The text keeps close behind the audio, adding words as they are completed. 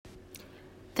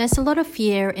There's a lot of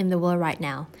fear in the world right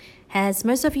now. As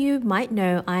most of you might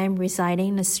know, I am residing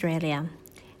in Australia.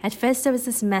 At first, there was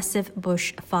this massive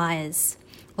bush fires.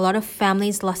 A lot of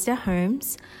families lost their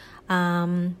homes.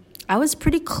 I was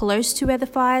pretty close to where the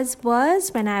fires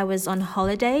was when I was on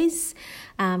holidays,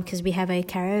 because we have a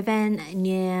caravan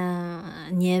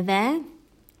near there.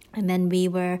 And then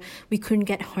we couldn't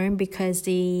get home because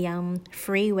the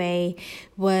freeway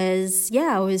was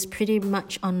pretty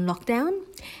much on lockdown.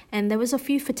 And there was a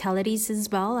few fatalities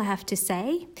as well, I have to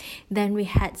say. Then we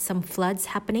had some floods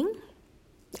happening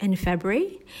in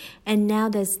February. And now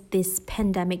there's this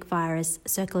pandemic virus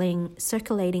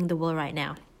circulating the world right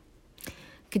now.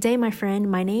 Good day, my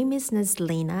friend. My name is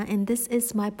Nazlina, and this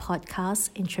is my podcast,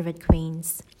 Introvert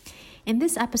Queens. In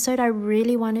this episode, I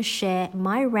really want to share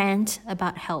my rant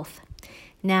about health.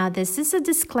 Now, this is a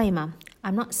disclaimer.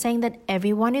 I'm not saying that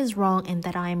everyone is wrong and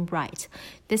that I am right.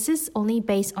 This is only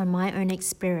based on my own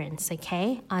experience,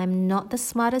 okay? I'm not the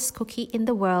smartest cookie in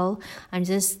the world. I'm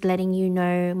just letting you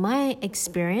know my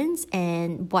experience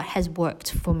and what has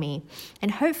worked for me.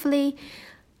 And hopefully,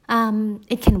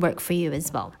 it can work for you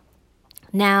as well.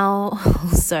 Now,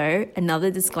 also,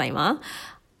 another disclaimer.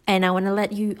 And I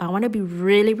want to be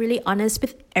really, really honest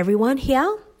with everyone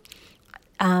here,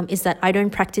 is that I don't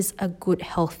practice a good,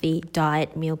 healthy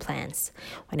diet meal plans.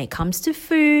 When it comes to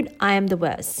food, I am the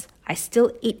worst. I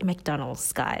still eat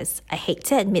McDonald's, guys. I hate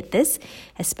to admit this,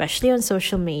 especially on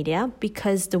social media,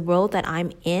 because the world that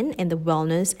I'm in the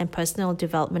wellness and personal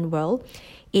development world,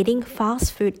 eating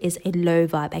fast food is a low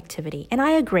vibe activity. And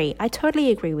I agree. I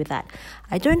totally agree with that.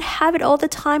 I don't have it all the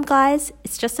time, guys.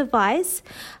 It's just a vice.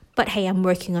 But hey, I'm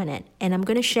working on it, and I'm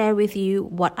going to share with you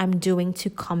what I'm doing to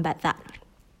combat that.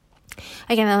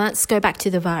 Okay, now let's go back to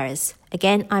the virus.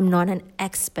 Again, I'm not an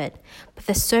expert, but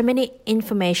there's so many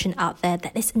information out there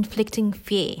that is inflicting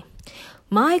fear.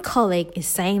 My colleague is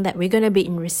saying that we're going to be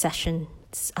in recession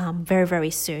very,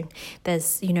 very soon.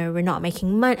 We're not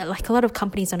making money. Like, a lot of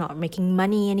companies are not making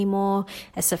money anymore,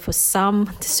 except for some.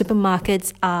 The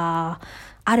supermarkets are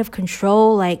out of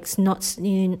control,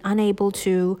 unable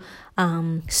to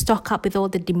stock up with all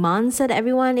the demands that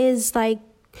everyone is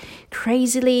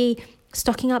crazily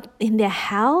stocking up in their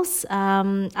house.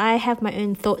 I have my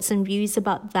own thoughts and views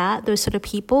about those sort of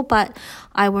people, but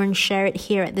I won't share it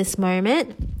here at this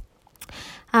moment.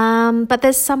 But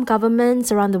there's some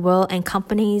governments around the world and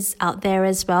companies out there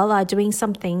as well are doing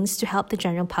some things to help the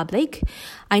general public.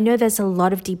 I know there's a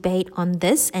lot of debate on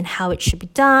this and how it should be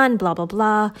done, blah, blah,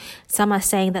 blah. Some are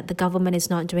saying that the government is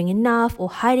not doing enough or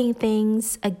hiding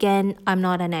things. Again, I'm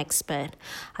not an expert.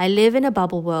 I live in a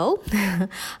bubble world.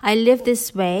 I live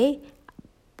this way.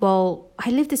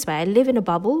 I live in a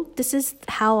bubble. This is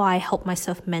how I help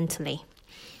myself mentally.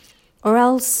 Or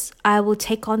else I will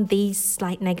take on these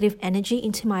negative energy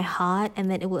into my heart,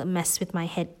 and then it will mess with my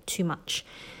head too much.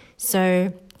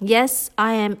 So yes,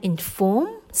 I am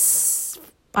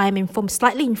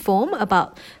slightly informed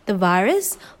about the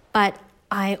virus, but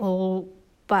I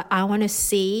want to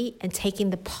see and take in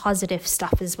the positive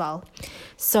stuff as well.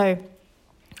 So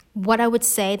what I would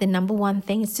say, the number one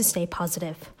thing is to stay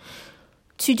positive.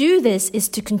 To do this is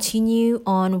to continue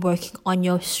on working on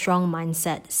your strong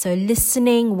mindset. So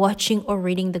listening, watching, or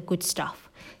reading the good stuff.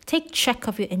 Take check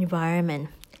of your environment.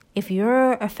 If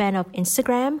you're a fan of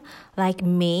Instagram, like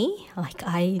me,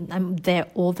 I'm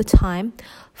there all the time,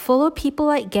 follow people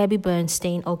like Gabby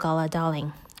Bernstein or Gala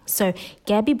Darling. So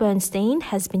Gabby Bernstein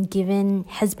has been giving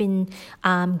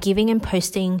and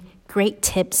posting great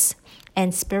tips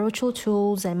and spiritual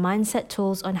tools and mindset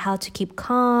tools on how to keep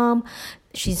calm.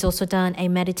 She's also done a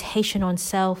meditation on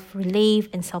self-relief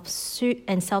and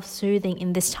self-soothing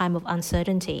in this time of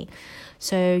uncertainty.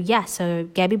 So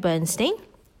Gabby Bernstein.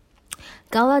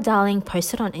 Gala Darling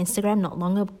posted on Instagram not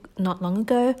long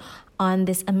ago on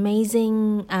this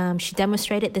amazing, she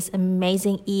demonstrated this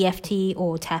amazing EFT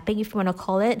or tapping, if you want to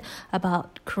call it,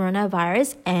 about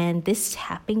coronavirus. And this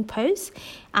tapping post,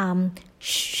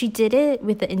 she did it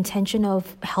with the intention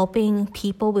of helping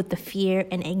people with the fear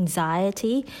and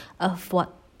anxiety of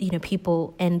what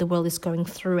people and the world is going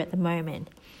through at the moment.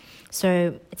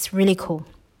 So it's really cool.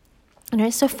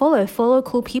 So follow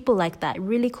cool people like that,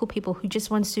 really cool people who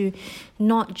just wants to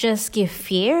not just give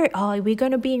fear, we're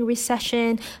going to be in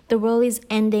recession, the world is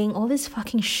ending, all this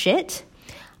fucking shit.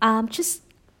 Just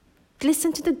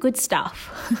listen to the good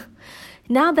stuff.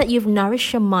 Now that you've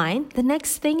nourished your mind, the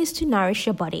next thing is to nourish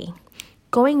your body.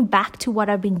 Going back to what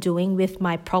I've been doing with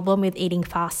my problem with eating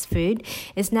fast food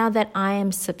is now that I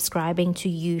am subscribing to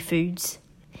YouFoods.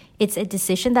 It's a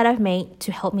decision that I've made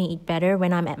to help me eat better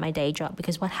when I'm at my day job.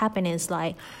 Because what happened is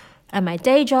at my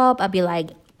day job, I'll be all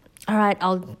right,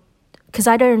 because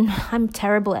I'm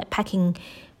terrible at packing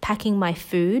packing my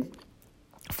food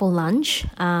for lunch.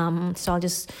 So I'll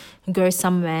just go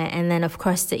somewhere. And then, of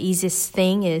course, the easiest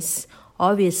thing is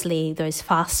obviously those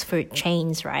fast food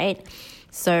chains, right?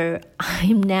 So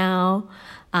I'm now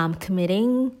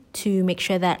committing to make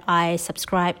sure that I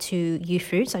subscribe to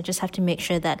Youfoodz. I just have to make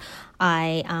sure that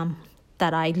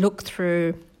I look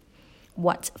through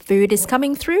what food is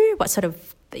coming through, what sort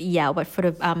of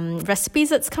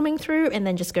recipes it's coming through, and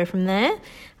then just go from there.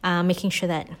 Making sure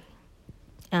that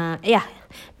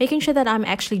I'm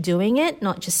actually doing it,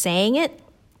 not just saying it.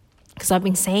 Because I've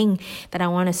been saying that I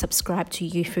want to subscribe to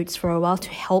Youfoodz for a while to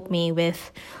help me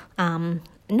with,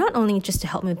 not only just to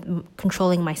help me with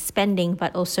controlling my spending,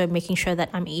 but also making sure that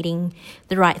I'm eating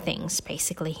the right things,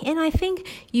 basically. And I think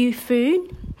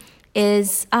Youfoodz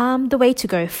is the way to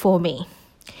go for me.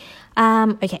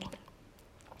 Okay.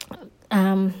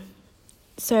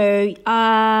 So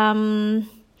I'll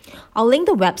link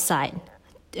the website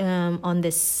on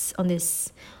this.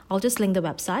 I'll just link the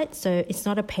website. So it's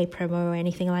not a paid promo or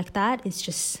anything like that. It's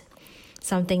just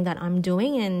something that I'm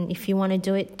doing. And if you want to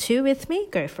do it too with me,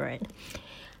 go for it.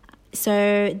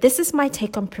 So this is my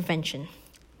take on prevention.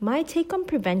 My take on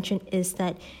prevention is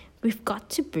that we've got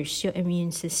to boost your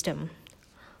immune system.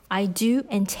 I do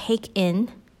take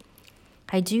and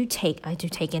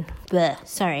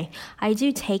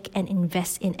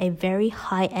invest in a very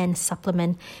high-end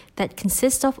supplement that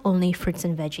consists of only fruits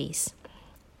and veggies.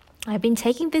 I've been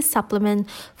taking this supplement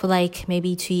for like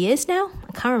maybe 2 years now.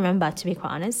 I can't remember, to be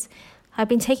quite honest. I've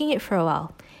been taking it for a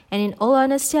while. And in all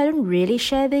honesty, I don't really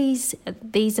share these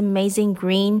amazing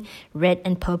green, red,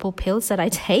 and purple pills that I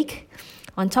take.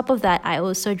 On top of that, I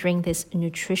also drink this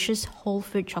nutritious whole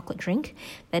food chocolate drink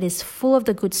that is full of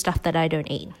the good stuff that I don't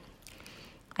eat.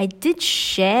 I did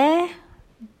share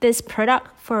this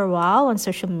product for a while on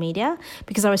social media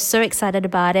because I was so excited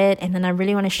about it, and then I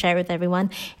really want to share it with everyone.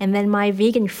 And then my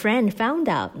vegan friend found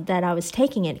out that I was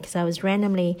taking it because I was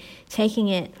randomly taking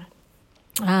it,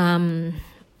 on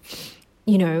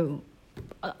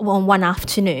one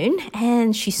afternoon,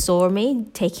 and she saw me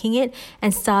taking it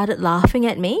and started laughing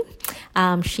at me.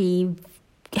 She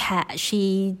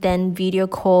then video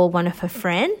called one of her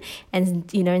friend, and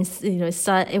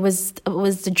so it was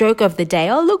the joke of the day.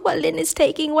 Oh, look what Lynn is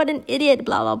taking! What an idiot!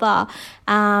 Blah blah blah.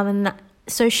 And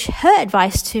so her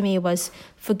advice to me was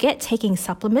forget taking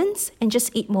supplements and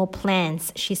just eat more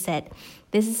plants. She said,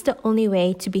 "This is the only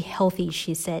way to be healthy,"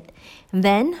 she said. And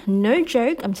then, no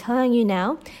joke, I'm telling you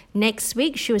now, next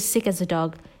week she was sick as a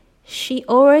dog. She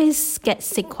always gets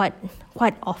sick quite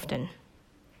often.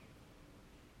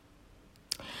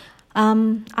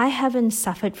 I haven't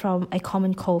suffered from a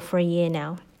common cold for a year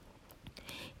now.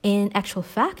 In actual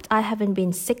fact, I haven't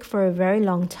been sick for a very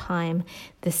long time,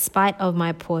 despite of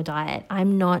my poor diet.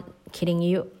 I'm not kidding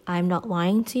you. I'm not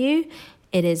lying to you.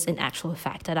 It is an actual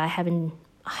fact that I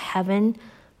haven't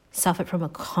suffered from a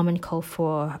common cold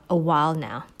for a while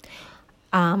now.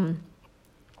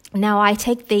 Now I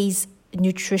take these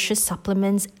nutritious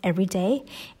supplements every day,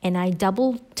 and I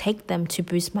double take them to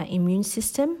boost my immune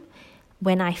system.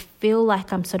 When I feel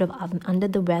like I'm sort of under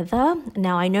the weather,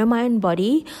 now I know my own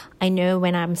body. I know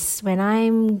when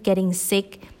I'm getting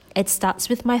sick, it starts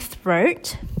with my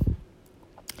throat.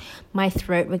 My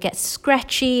throat will get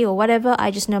scratchy or whatever.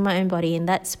 I just know my own body, and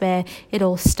that's where it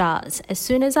all starts. As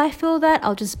soon as I feel that,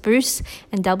 I'll just boost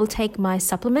and double take my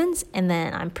supplements, and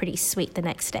then I'm pretty sweet the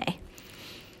next day.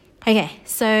 Okay,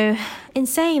 so in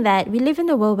saying that, we live in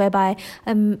a world whereby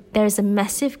there's a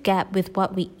massive gap with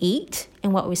what we eat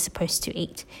and what we're supposed to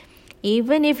eat.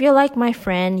 Even if you're like my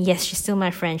friend, yes, she's still my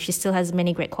friend. She still has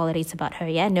many great qualities about her,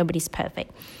 yeah? Nobody's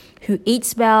perfect. Who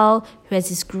eats well, who has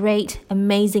this great,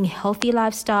 amazing, healthy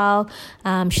lifestyle.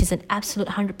 She's an absolute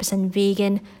 100%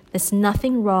 vegan. There's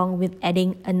nothing wrong with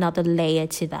adding another layer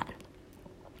to that.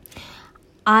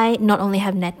 I not only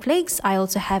have Netflix, I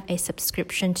also have a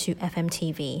subscription to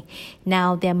FMTV.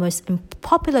 Now, their most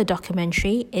popular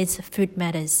documentary is Food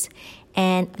Matters.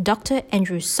 And Dr.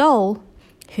 Andrew Soule,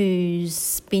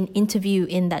 who's been interviewed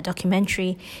in that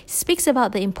documentary, speaks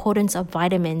about the importance of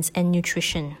vitamins and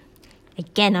nutrition.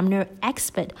 Again, I'm no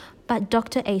expert, but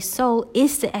Dr. A. Soule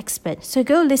is the expert. So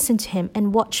go listen to him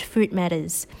and watch Food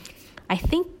Matters. I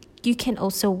think you can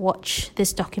also watch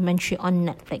this documentary on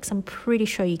Netflix. I'm pretty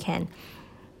sure you can.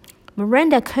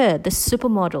 Miranda Kerr, the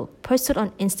supermodel, posted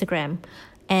on Instagram,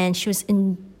 and she was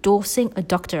endorsing a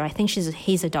doctor. I think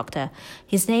he's a doctor.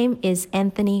 His name is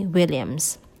Anthony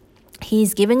Williams.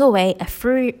 He's giving away a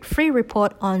free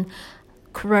report on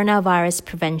coronavirus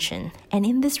prevention. And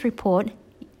in this report,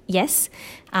 yes,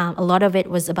 a lot of it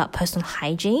was about personal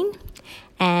hygiene,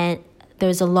 and there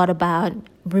was a lot about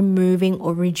removing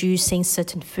or reducing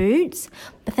certain foods,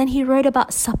 but then he wrote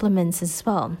about supplements as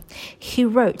well. He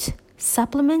wrote,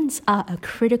 supplements are a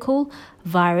critical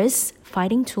virus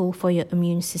fighting tool for your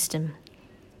immune system.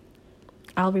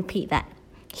 I'll repeat that.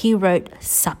 He wrote,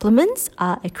 supplements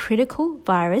are a critical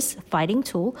virus fighting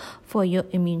tool for your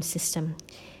immune system.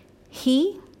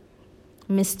 He,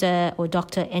 Mr. or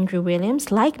Dr. Andrew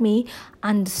Williams, like me,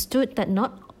 understood that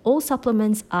not all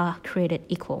supplements are created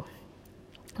equal.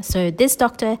 So this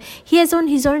doctor, he has done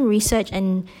his own research,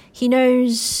 and he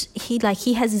knows, he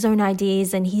has his own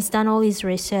ideas, and he's done all his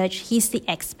research. He's the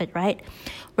expert, right?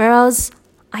 Whereas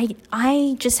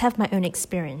I just have my own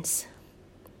experience.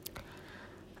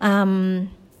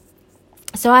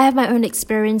 So I have my own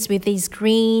experience with these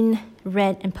green,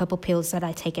 red, and purple pills that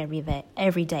I take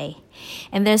every day.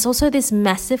 And there's also this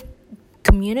massive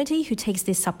community who takes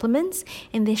these supplements,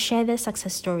 and they share their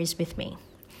success stories with me,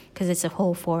 because it's a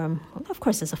whole forum. Of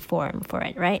course, there's a forum for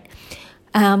it, right?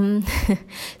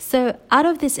 So out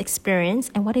of this experience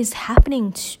and what is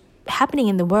happening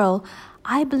in the world,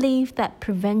 I believe that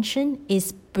prevention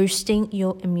is boosting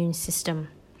your immune system,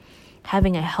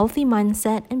 having a healthy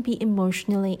mindset, and be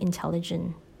emotionally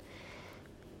intelligent.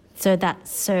 So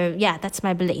that's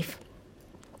my belief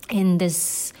in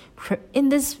this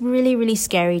really, really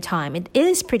scary time. It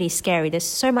is pretty scary. There's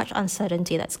so much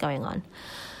uncertainty that's going on.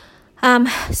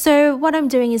 So what I'm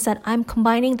doing is that I'm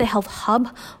combining the Health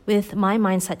Hub with my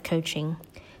mindset coaching.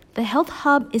 The Health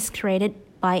Hub is created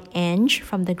by Ange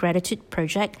from the Gratitude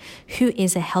Project, who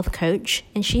is a health coach,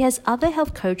 and she has other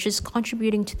health coaches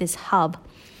contributing to this hub.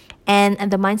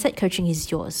 And the mindset coaching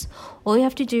is yours. All you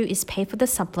have to do is pay for the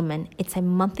supplement. It's a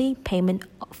monthly payment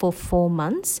for 4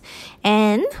 months.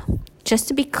 And just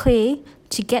to be clear,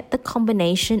 to get the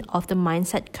combination of the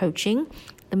mindset coaching,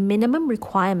 the minimum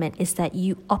requirement is that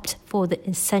you opt for the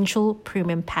essential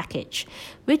premium package,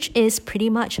 which is pretty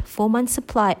much 4 months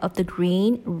supply of the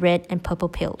green, red, and purple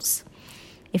pills.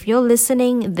 If you're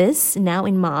listening this now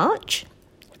in March,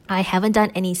 I haven't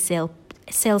done any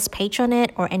sales page on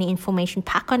it or any information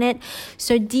pack on it,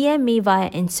 so DM me via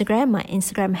Instagram. My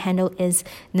Instagram handle is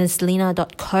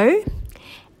nazlina.co,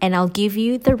 and I'll give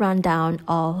you the rundown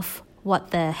of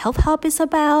what the Health Hub is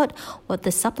about, what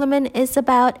the supplement is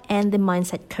about, and the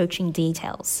mindset coaching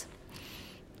details.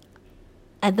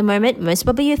 At the moment, most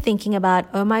probably you're thinking about,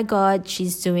 oh my God,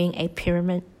 she's doing a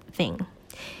pyramid thing.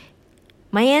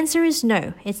 My answer is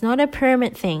no, it's not a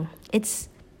pyramid thing. It's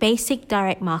basic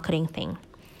direct marketing thing.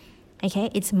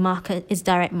 Okay, it's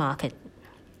direct market.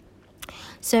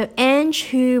 So Ange,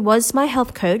 who was my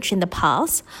health coach in the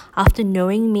past, after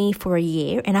knowing me for a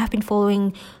year, and I've been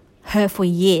following her for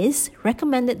years,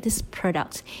 recommended this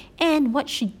product. And what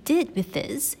she did with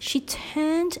this, she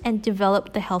turned and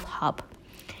developed the Health Hub.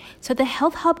 So the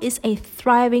Health Hub is a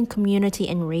thriving community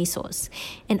and resource.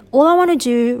 And all I want to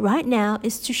do right now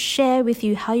is to share with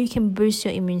you how you can boost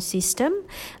your immune system,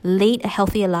 lead a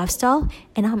healthier lifestyle,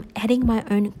 and I'm adding my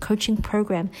own coaching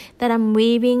program that I'm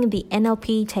weaving the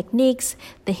NLP techniques,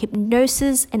 the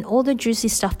hypnosis, and all the juicy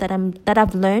stuff that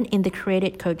I've learned in the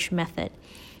Created Coach method.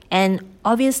 And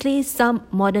obviously some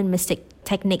modern mystic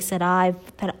techniques that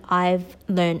I've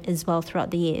learned as well throughout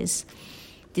the years.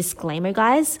 Disclaimer,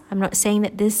 guys, I'm not saying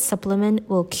that this supplement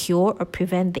will cure or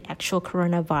prevent the actual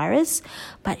coronavirus,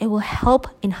 but it will help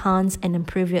enhance and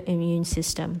improve your immune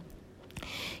system.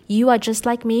 You are just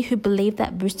like me who believe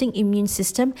that boosting immune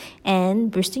system and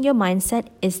boosting your mindset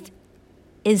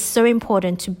is so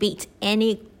important to beat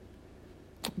any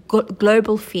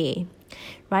global fear,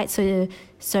 right?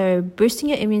 So boosting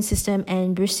your immune system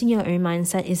and boosting your own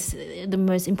mindset is the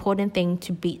most important thing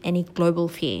to beat any global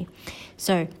fear.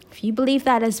 So if you believe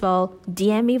that as well,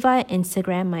 DM me via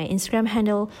Instagram. My Instagram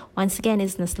handle, once again,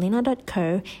 is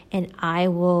nazlina.co, and I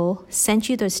will send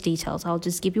you those details. I'll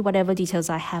just give you whatever details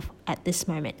I have at this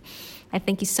moment. I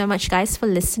thank you so much, guys, for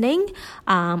listening.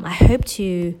 I hope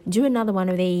to do another one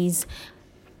of these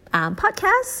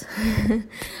podcasts.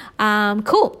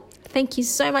 Cool. Thank you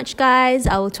so much, guys.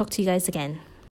 I will talk to you guys again.